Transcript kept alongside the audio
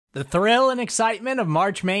The thrill and excitement of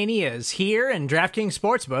March Mania is here, and DraftKings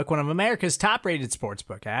Sportsbook, one of America's top-rated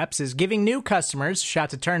sportsbook apps, is giving new customers a shot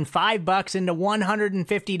to turn $5 into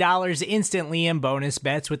 $150 instantly in bonus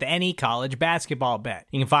bets with any college basketball bet.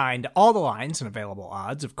 You can find all the lines and available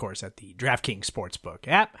odds, of course, at the DraftKings Sportsbook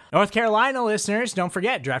app. North Carolina listeners, don't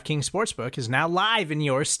forget, DraftKings Sportsbook is now live in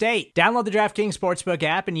your state. Download the DraftKings Sportsbook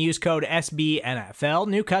app and use code SBNFL.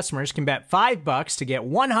 New customers can bet $5 to get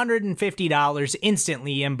 $150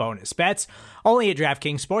 instantly in bonus bets, only at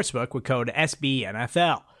DraftKings Sportsbook with code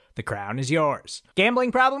SBNFL. The crown is yours.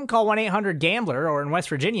 Gambling problem? Call 1-800-GAMBLER, or in West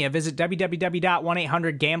Virginia, visit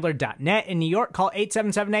www.1800gambler.net. In New York, call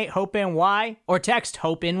 877-8-HOPE-NY or text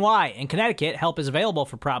HOPE-NY. In Connecticut, help is available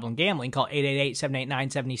for problem gambling. Call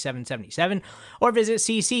 888-789-7777 or visit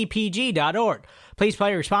ccpg.org. Please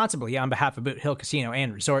play responsibly on behalf of Boot Hill Casino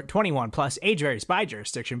and Resort. 21 plus, age varies by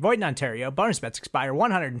jurisdiction. Void in Ontario. Bonus bets expire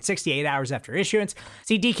 168 hours after issuance.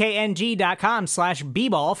 See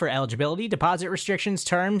dkng.com/bball for eligibility, deposit restrictions,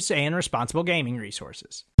 terms, and responsible gaming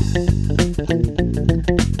resources.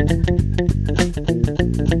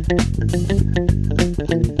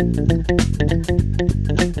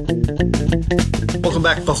 Welcome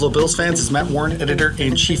back, Buffalo Bills fans. It's Matt Warren,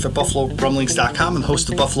 editor-in-chief at BuffaloRumblings.com and host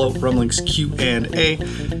of Buffalo Rumblings Q&A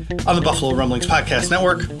on the Buffalo Rumblings Podcast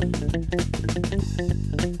Network.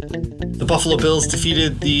 The Buffalo Bills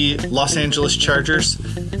defeated the Los Angeles Chargers.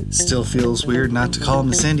 Still feels weird not to call them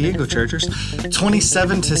the San Diego Chargers.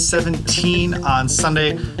 27-17 on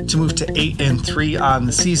Sunday to move to 8-3 on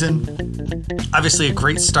the season. Obviously a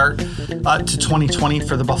great start to 2020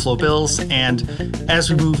 for the Buffalo Bills, and as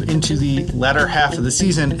we move into the latter half of the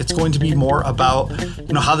season, it's going to be more about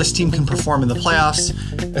how this team can perform in the playoffs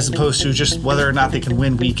as opposed to just whether or not they can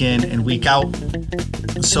win week in and week out.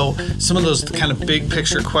 So some of those kind of big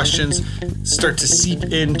picture questions start to seep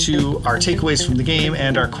into our takeaways from the game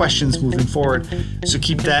and our questions moving forward. So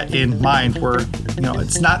keep that in mind.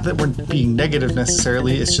 It's not that we're being negative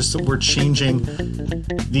necessarily, it's just that we're changing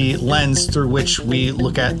the lens through which we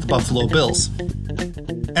look at the Buffalo Bills.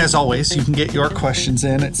 As always, you can get your questions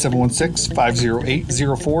in at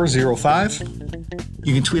 716-508-0405.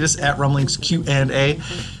 You can tweet us at Rumblings Q&A.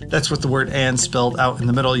 That's with the word "and" spelled out in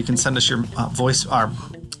the middle. You can send us your emails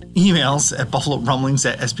at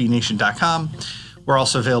buffalorumblings@sbnation.com. We're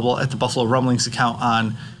also available at the Buffalo Rumblings account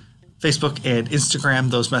on Facebook and Instagram.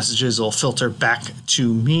 Those messages will filter back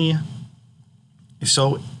to me.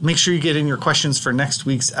 So make sure you get in your questions for next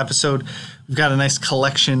week's episode. We've got a nice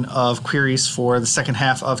collection of queries for the second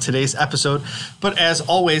half of today's episode. But as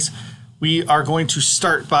always, we are going to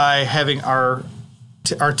start by having our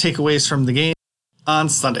takeaways from the game on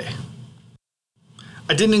Sunday.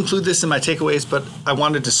 I didn't include this in my takeaways, but I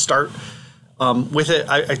wanted to start with it.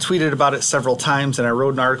 I tweeted about it several times, and I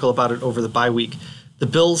wrote an article about it over the bye week. The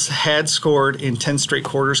Bills had scored in 10 straight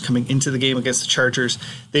quarters coming into the game against the Chargers.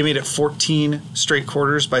 They made it 14 straight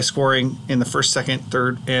quarters by scoring in the first, second,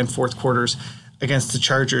 third, and fourth quarters against the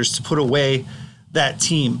Chargers to put away that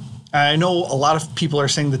team. I know a lot of people are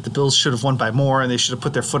saying that the Bills should have won by more and they should have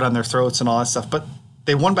put their foot on their throats and all that stuff, but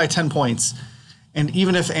they won by 10 points. And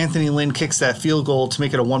even if Anthony Lynn kicks that field goal to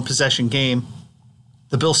make it a one-possession game,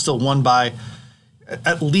 the Bills still won by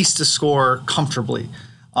at least a score comfortably.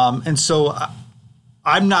 And so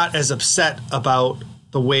I'm not as upset about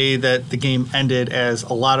the way that the game ended as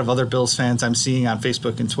a lot of other Bills fans I'm seeing on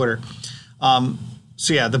Facebook and Twitter.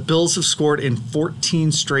 The Bills have scored in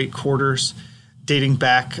 14 straight quarters dating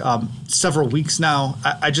back several weeks now.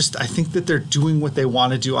 I think that they're doing what they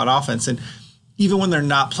want to do on offense. And even when they're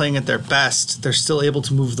not playing at their best, they're still able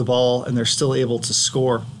to move the ball and they're still able to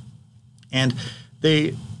score. And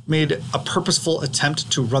they made a purposeful attempt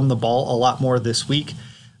to run the ball a lot more this week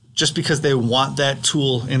just because they want that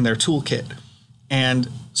tool in their toolkit. And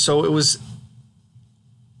so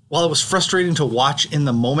while it was frustrating to watch in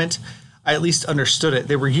the moment, I at least understood it.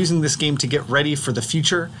 They were using this game to get ready for the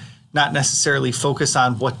future, not necessarily focus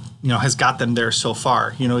on what has got them there so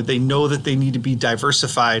far. They know that they need to be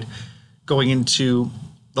diversified going into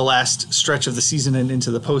the last stretch of the season and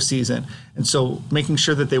into the postseason. And so making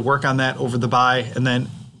sure that they work on that over the bye and then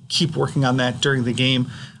keep working on that during the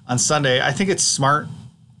game on Sunday, I think it's smart,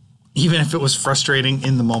 even if it was frustrating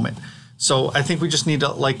in the moment. So I think we just need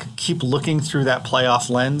to keep looking through that playoff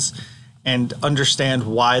lens and understand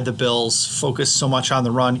why the Bills focus so much on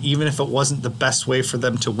the run, even if it wasn't the best way for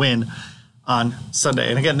them to win on Sunday.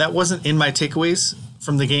 And again, that wasn't in my takeaways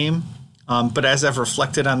from the game, but as I've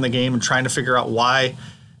reflected on the game and trying to figure out why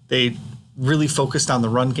they really focused on the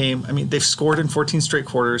run game. I mean, they've scored in 14 straight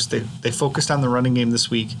quarters. They focused on the running game this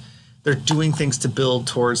week. They're doing things to build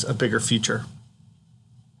towards a bigger future.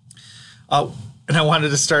 And And I wanted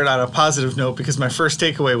to start on a positive note because my first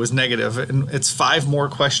takeaway was negative, and it's 5 more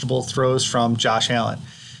questionable throws from Josh Allen.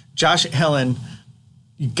 Josh Allen,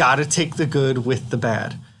 you got to take the good with the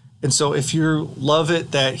bad. And so if you love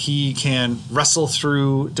it that he can wrestle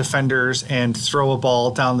through defenders and throw a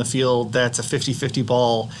ball down the field that's a 50-50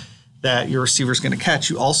 ball that your receiver's going to catch,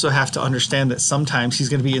 you also have to understand that sometimes he's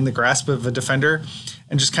going to be in the grasp of a defender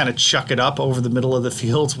and just kind of chuck it up over the middle of the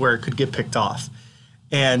field where it could get picked off.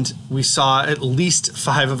 And we saw at least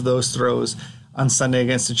 5 of those throws on Sunday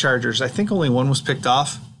against the Chargers. I think only 1 was picked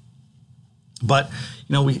off. But,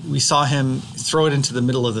 we saw him throw it into the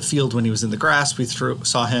middle of the field when he was in the grass. We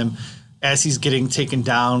saw him, as he's getting taken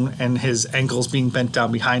down and his ankles being bent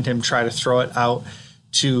down behind him, try to throw it out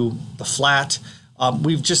to the flat.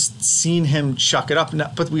 We've just seen him chuck it up.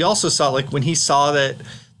 But we also saw, when he saw that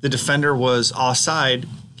the defender was offside,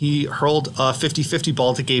 he hurled a 50-50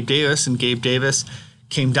 ball to Gabe Davis, and Gabe Davis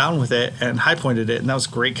came down with it and high-pointed it, and that was a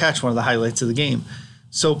great catch, one of the highlights of the game.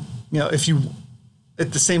 So, if you,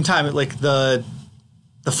 at the same time, the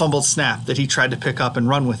fumbled snap that he tried to pick up and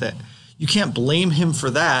run with it, you can't blame him for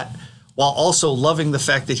that while also loving the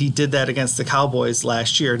fact that he did that against the Cowboys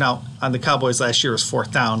last year. Now, on the Cowboys last year, it was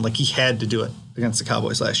 4th down. He had to do it against the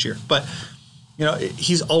Cowboys last year. But,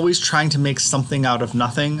 he's always trying to make something out of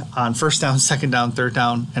nothing on 1st down, 2nd down, 3rd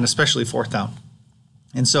down, and especially 4th down.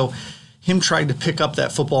 And so him trying to pick up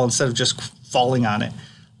that football instead of just falling on it.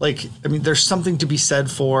 There's something to be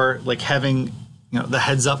said for having, the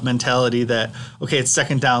heads up mentality that, okay, it's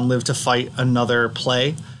 2nd down, live to fight another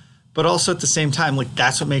play. But also at the same time,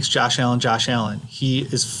 that's what makes Josh Allen Josh Allen. He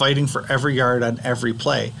is fighting for every yard on every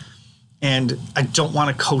play. And I don't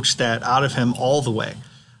want to coach that out of him all the way.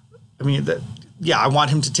 I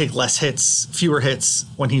want him to take fewer hits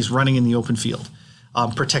when he's running in the open field.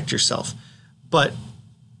 Protect yourself. But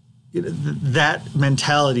that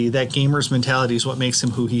mentality, that gamer's mentality, is what makes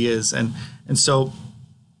him who he is. And so,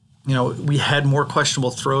 we had more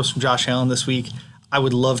questionable throws from Josh Allen this week. I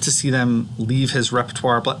would love to see them leave his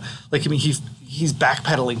repertoire, but he's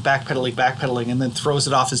backpedaling, and then throws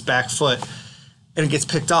it off his back foot, and it gets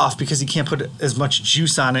picked off because he can't put as much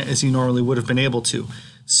juice on it as he normally would have been able to.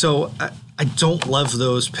 So I don't love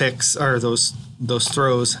those picks or those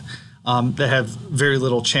throws that have very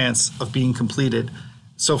little chance of being completed.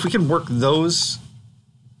 So if we can work those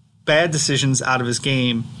bad decisions out of his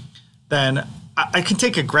game, then I can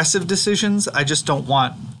take aggressive decisions. I just don't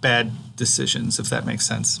want bad decisions, if that makes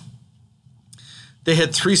sense. They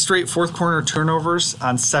had 3 straight 4th quarter turnovers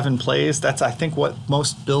on 7 plays. That's, I think, what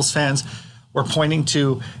most Bills fans were pointing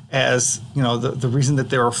to as, the reason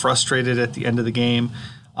that they were frustrated at the end of the game.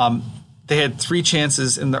 They had 3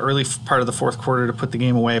 chances in the early part of the 4th quarter to put the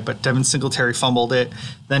game away, but Devin Singletary fumbled it.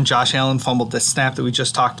 Then Josh Allen fumbled the snap that we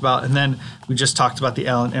just talked about, and then we just talked about the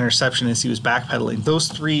Allen interception as he was backpedaling. Those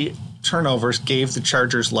 3 turnovers gave the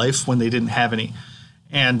Chargers life when they didn't have any.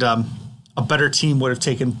 And a better team would have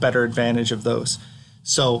taken better advantage of those.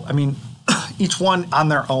 So, each one on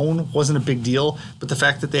their own wasn't a big deal, but the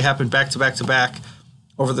fact that they happened back to back to back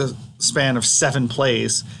over the span of 7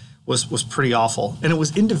 plays was pretty awful. And it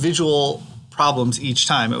was individual problems each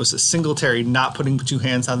time. It was a Singletary not putting 2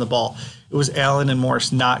 hands on the ball. It was Allen and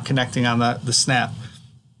Morris not connecting on the snap.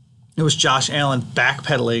 It was Josh Allen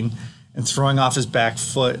backpedaling and throwing off his back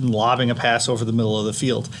foot and lobbing a pass over the middle of the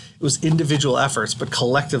field. It was individual efforts, but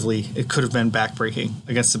collectively it could have been backbreaking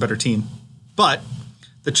against a better team. But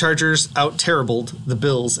the Chargers out-terribled the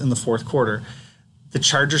Bills in the 4th quarter. The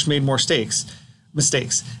Chargers made more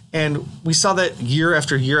mistakes. And we saw that year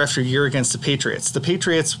after year after year against the Patriots. The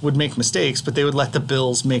Patriots would make mistakes, but they would let the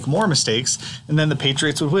Bills make more mistakes, and then the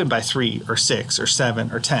Patriots would win by 3 or 6 or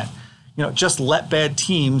 7 or 10. Just let bad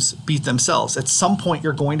teams beat themselves. At some point,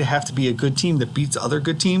 you're going to have to be a good team that beats other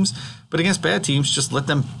good teams, but against bad teams, just let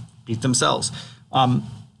them beat themselves. The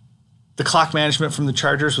clock management from the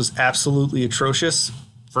Chargers was absolutely atrocious,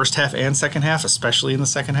 first half and second half, especially in the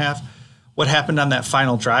second half. What happened on that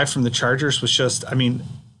final drive from the Chargers was just,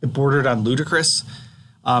 it bordered on ludicrous.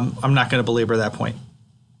 I'm not going to belabor that point.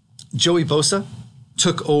 Joey Bosa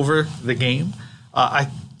took over the game. I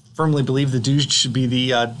firmly believe the dude should be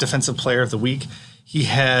the defensive player of the week. He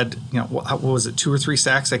had, what was it, 2 or 3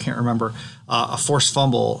 sacks? I can't remember. A forced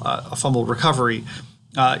fumble, a fumble recovery.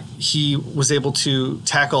 He was able to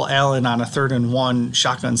tackle Allen on a 3rd and 1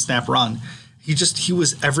 shotgun snap run. He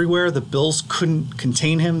was everywhere. The Bills couldn't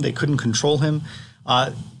contain him. They couldn't control him.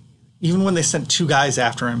 Even when they sent 2 guys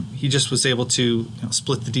after him, he just was able to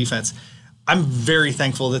split the defense. I'm very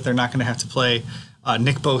thankful that they're not going to have to play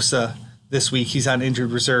Nick Bosa this week. He's on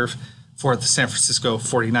injured reserve for the San Francisco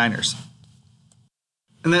 49ers.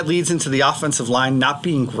 And that leads into the offensive line not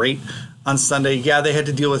being great. on Sunday. Yeah, they had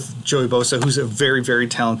to deal with Joey Bosa, who's a very, very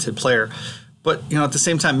talented player. But, at the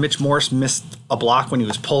same time, Mitch Morse missed a block when he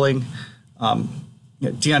was pulling.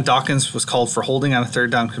 Deion Dawkins was called for holding on a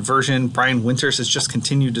third down conversion. Brian Winters has just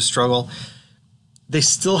continued to struggle. They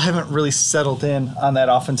still haven't really settled in on that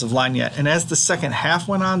offensive line yet. And as the second half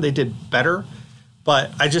went on, they did better.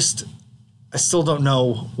 But I still don't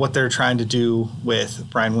know what they're trying to do with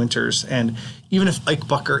Brian Winters. And even if Ike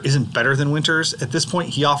Bucker isn't better than Winters, at this point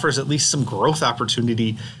he offers at least some growth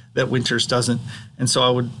opportunity that Winters doesn't. And so I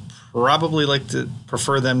would probably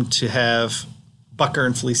prefer them to have Bucker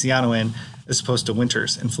and Feliciano in as opposed to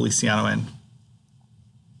Winters and Feliciano in.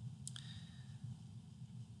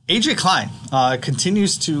 AJ Klein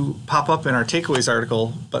continues to pop up in our takeaways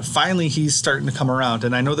article, but finally he's starting to come around.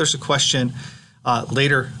 And I know there's a question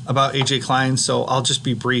later about AJ Klein, so I'll just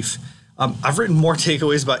be brief. I've written more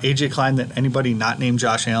takeaways about AJ Klein than anybody not named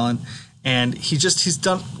Josh Allen, and he's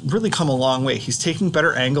really come a long way. He's taking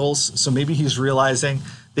better angles, so maybe he's realizing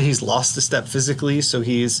that he's lost a step physically, so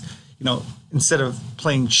he's, instead of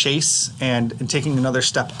playing chase and taking another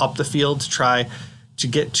step up the field to try to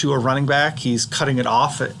get to a running back, he's cutting it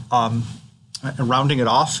off and rounding it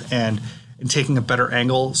off and taking a better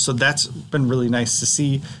angle. So that's been really nice to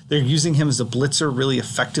see. They're using him as a blitzer really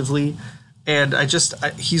effectively. And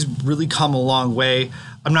he's really come a long way.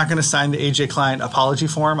 I'm not going to sign the AJ Klein apology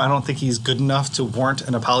form. I don't think he's good enough to warrant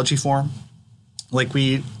an apology form, like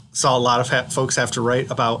we saw a lot of folks have to write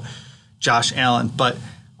about Josh Allen. But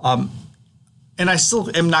and I still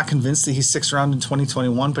am not convinced that he's sixth round in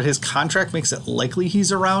 2021, but his contract makes it likely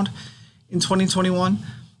he's around in 2021.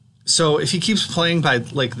 So if he keeps playing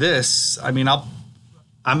like this,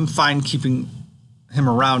 I'm fine keeping him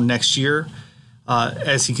around next year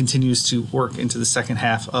as he continues to work into the second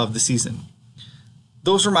half of the season.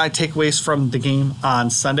 Those were my takeaways from the game on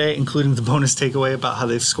Sunday, including the bonus takeaway about how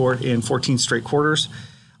they've scored in 14 straight quarters.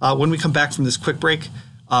 When we come back from this quick break,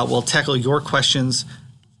 we'll tackle your questions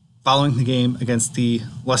following the game against the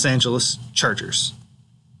Los Angeles Chargers.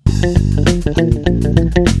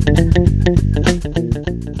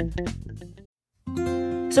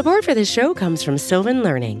 Support for this show comes from Sylvan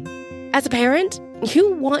Learning. As a parent,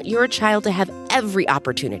 you want your child to have every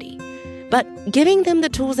opportunity, but giving them the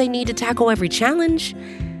tools they need to tackle every challenge,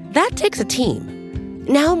 that takes a team.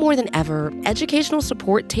 Now more than ever, educational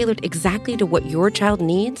support tailored exactly to what your child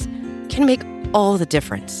needs can make all the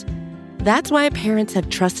difference. That's why parents have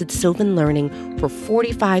trusted Sylvan Learning for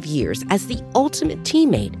 45 years as the ultimate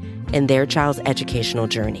teammate in their child's educational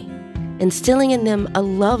journey, instilling in them a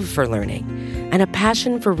love for learning and a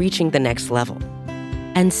passion for reaching the next level.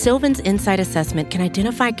 And Sylvan's Insight Assessment can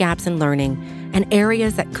identify gaps in learning and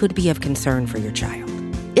areas that could be of concern for your child.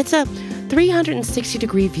 It's a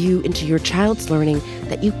 360-degree view into your child's learning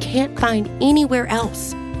that you can't find anywhere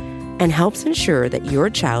else, and helps ensure that your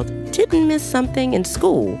child didn't miss something in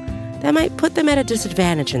school that might put them at a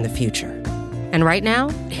disadvantage in the future. And right now,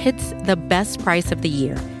 it's the best price of the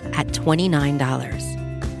year at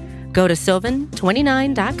 $29. Go to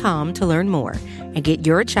sylvan29.com to learn more and get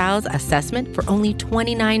your child's assessment for only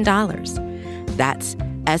 $29. That's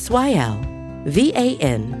SYLVAN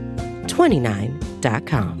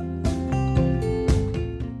 29.com.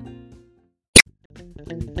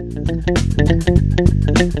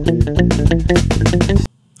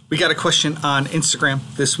 We got a question on Instagram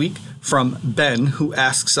this week from Ben, who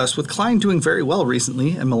asks us, with Klein doing very well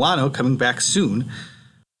recently and Milano coming back soon,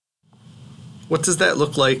 what does that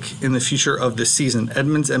look like in the future of this season?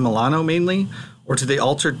 Edmonds and Milano mainly, or do they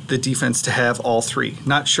alter the defense to have all three?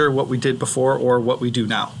 Not sure what we did before or what we do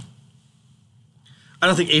now. I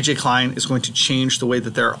don't think AJ Klein is going to change the way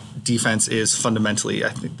that their defense is fundamentally. I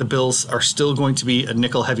think the Bills are still going to be a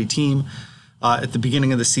nickel-heavy team. At the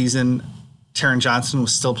beginning of the season, Taron Johnson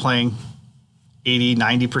was still playing 80,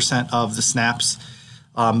 90% of the snaps.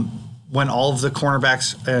 When all of the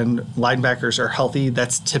cornerbacks and linebackers are healthy,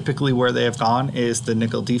 that's typically where they have gone, is the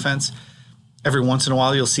nickel defense. Every once in a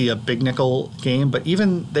while, you'll see a big nickel game, but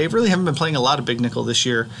even they really haven't been playing a lot of big nickel this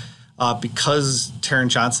year because Taron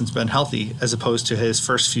Johnson's been healthy as opposed to his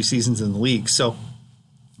first few seasons in the league. So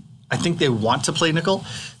I think they want to play nickel.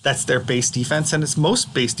 That's their base defense, and it's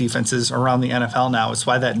most base defenses around the NFL now. It's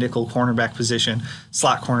why that nickel cornerback position,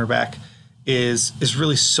 slot cornerback, is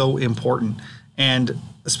really so important. And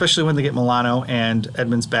especially when they get Milano and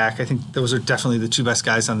Edmonds back, I think those are definitely the two best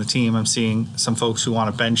guys on the team. I'm seeing some folks who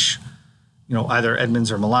want to bench, either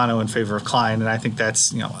Edmonds or Milano in favor of Klein, and I think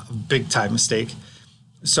that's, a big-time mistake.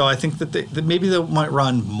 So I think that maybe they might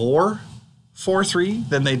run more 4-3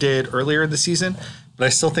 than they did earlier in the season, but I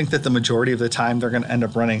still think that the majority of the time they're going to end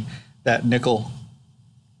up running that nickel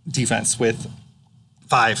defense with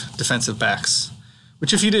 5 defensive backs,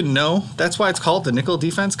 which if you didn't know, that's why it's called the nickel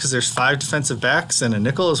defense, because there's 5 defensive backs and a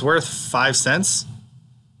nickel is worth 5 cents.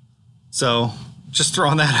 So just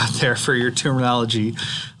throwing that out there for your terminology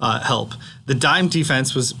help. The dime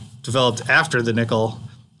defense was developed after the nickel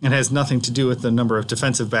and has nothing to do with the number of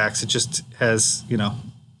defensive backs. It just has,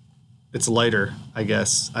 it's lighter, I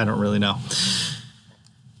guess. I don't really know.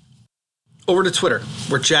 Over to Twitter,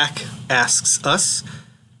 where Jack asks us,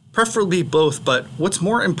 preferably both, but what's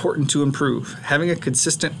more important to improve? Having a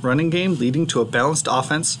consistent running game leading to a balanced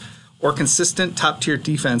offense, or consistent top-tier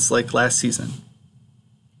defense like last season?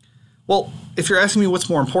 Well, if you're asking me what's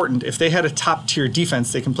more important, if they had a top-tier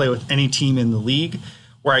defense, they can play with any team in the league,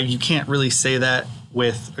 where you can't really say that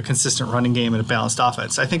with a consistent running game and a balanced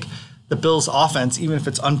offense. I think the Bills' offense, even if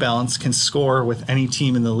it's unbalanced, can score with any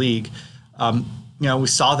team in the league. We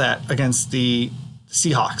saw that against the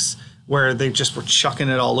Seahawks, where they just were chucking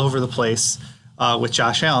it all over the place with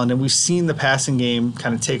Josh Allen. And we've seen the passing game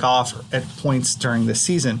kind of take off at points during this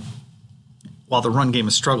season while the run game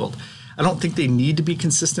has struggled. I don't think they need to be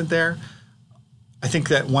consistent there. I think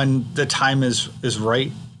that when the time is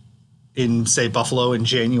right in, say, Buffalo in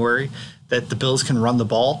January, that the Bills can run the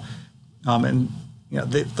ball.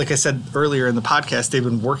 Like I said earlier in the podcast, they've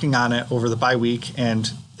been working on it over the bye week,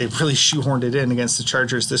 and they've really shoehorned it in against the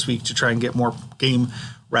Chargers this week to try and get more game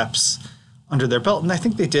reps under their belt. And I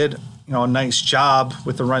think they did, a nice job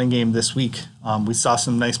with the running game this week. We saw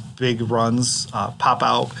some nice big runs pop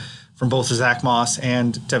out from both Zach Moss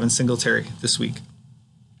and Devin Singletary this week.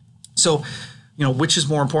 So, which is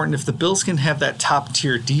more important? If the Bills can have that top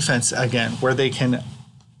tier defense again, where they can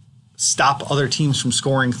stop other teams from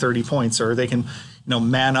scoring 30 points, or they can,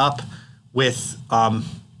 man up with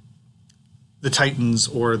the Titans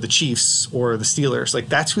or the Chiefs or the Steelers, like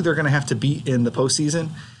that's who they're going to have to beat in the postseason.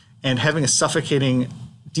 And having a suffocating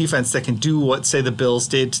defense that can do what, say, the Bills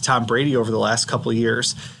did to Tom Brady over the last couple of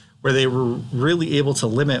years, where they were really able to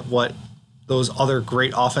limit what those other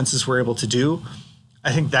great offenses were able to do,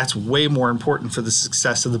 I think that's way more important for the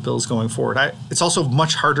success of the Bills going forward. It's also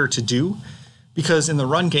much harder to do because in the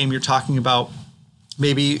run game, you're talking about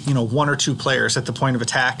maybe, 1 or 2 players at the point of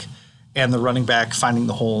attack and the running back finding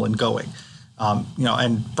the hole and going.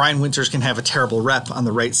 And Brian Winters can have a terrible rep on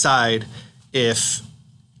the right side if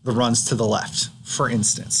the run's to the left, for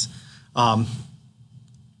instance. And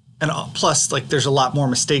plus, there's a lot more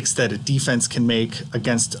mistakes that a defense can make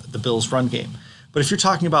against the Bills' run game. But if you're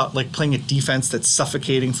talking about playing a defense that's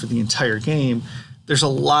suffocating for the entire game, there's a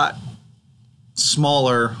lot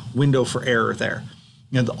smaller window for error there.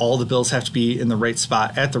 All the Bills have to be in the right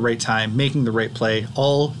spot at the right time, making the right play,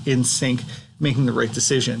 all in sync, making the right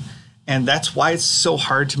decision. And that's why it's so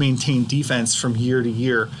hard to maintain defense from year to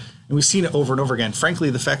year. And we've seen it over and over again. Frankly,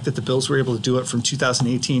 the fact that the Bills were able to do it from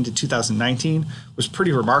 2018 to 2019 was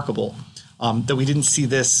pretty remarkable, that we didn't see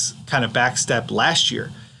this kind of backstep last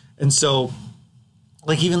year. And so,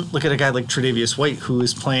 even look at a guy like Tre'Davious White, who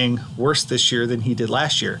is playing worse this year than he did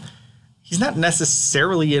last year. He's not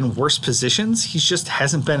necessarily in worse positions. He just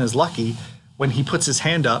hasn't been as lucky. When he puts his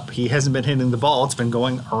hand up, he hasn't been hitting the ball. It's been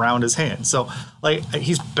going around his hand. So,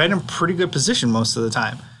 he's been in pretty good position most of the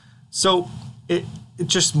time. So, it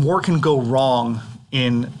just more can go wrong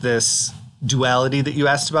in this duality that you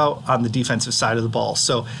asked about on the defensive side of the ball.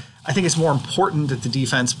 So, I think it's more important that the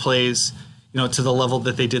defense plays, to the level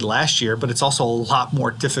that they did last year, but it's also a lot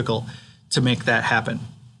more difficult to make that happen.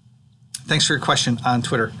 Thanks for your question on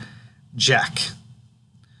Twitter, Jack.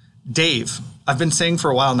 Dave, I've been saying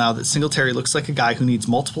for a while now that Singletary looks like a guy who needs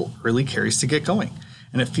multiple early carries to get going,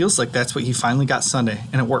 and it feels like that's what he finally got Sunday,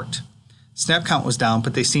 and it worked. Snap count was down,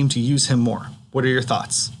 but they seemed to use him more. What are your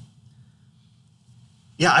thoughts?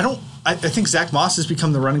 Yeah, I think Zach Moss has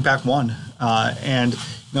become the running back one, and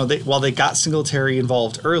while they got Singletary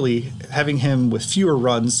involved early, having him with fewer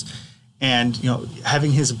runs and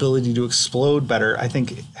having his ability to explode better, I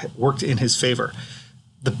think worked in his favor.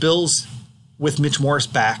 The Bills, with Mitch Morse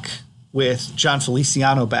back, with John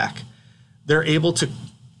Feliciano back, they're able to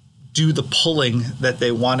do the pulling that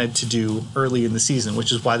they wanted to do early in the season,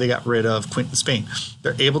 which is why they got rid of Quinton Spain.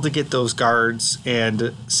 They're able to get those guards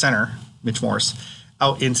and center, Mitch Morse,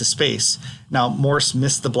 out into space. Now, Morse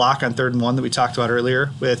missed the block on 3rd and 1 that we talked about earlier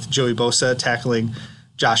with Joey Bosa tackling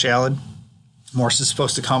Josh Allen. Morse is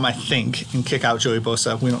supposed to come, I think, and kick out Joey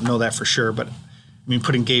Bosa. We don't know that for sure, but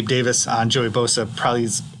putting Gabe Davis on Joey Bosa probably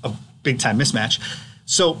is a big-time mismatch.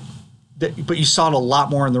 So, but you saw it a lot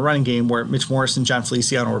more in the running game where Mitch Morse and John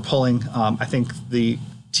Feliciano were pulling. I think the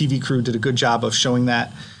TV crew did a good job of showing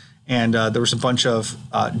that, and there was a bunch of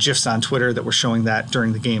GIFs on Twitter that were showing that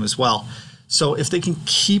during the game as well. So if they can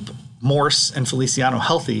keep Morse and Feliciano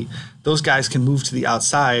healthy, those guys can move to the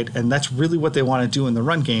outside, and that's really what they want to do in the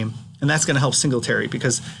run game. And that's going to help Singletary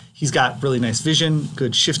because he's got really nice vision,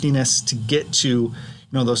 good shiftiness to get to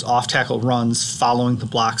those off-tackle runs following the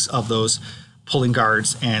blocks of those pulling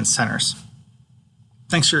guards and centers.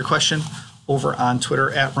 Thanks for your question over on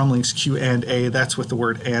Twitter at Rumblings Q&A. That's with the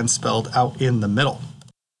word "and" spelled out in the middle.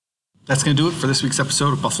 That's going to do it for this week's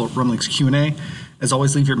episode of Buffalo Rumblings Q&A. As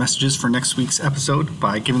always, leave your messages for next week's episode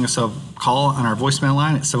by giving us a call on our voicemail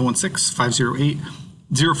line at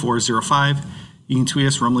 716-508-0405. You can tweet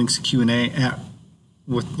us Rumblings Q&A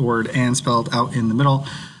with the word "and" spelled out in the middle.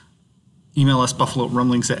 Email us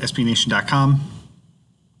buffalorumblings@sbnation.com.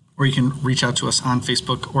 Or you can reach out to us on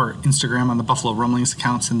Facebook or Instagram on the Buffalo Rumblings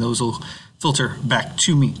accounts, and those will filter back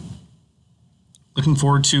to me. Looking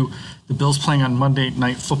forward to the Bills playing on Monday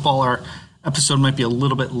Night Football. Our episode might be a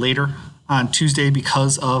little bit later on Tuesday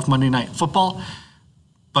because of Monday Night Football,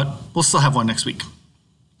 but we'll still have one next week.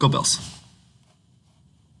 Go Bills.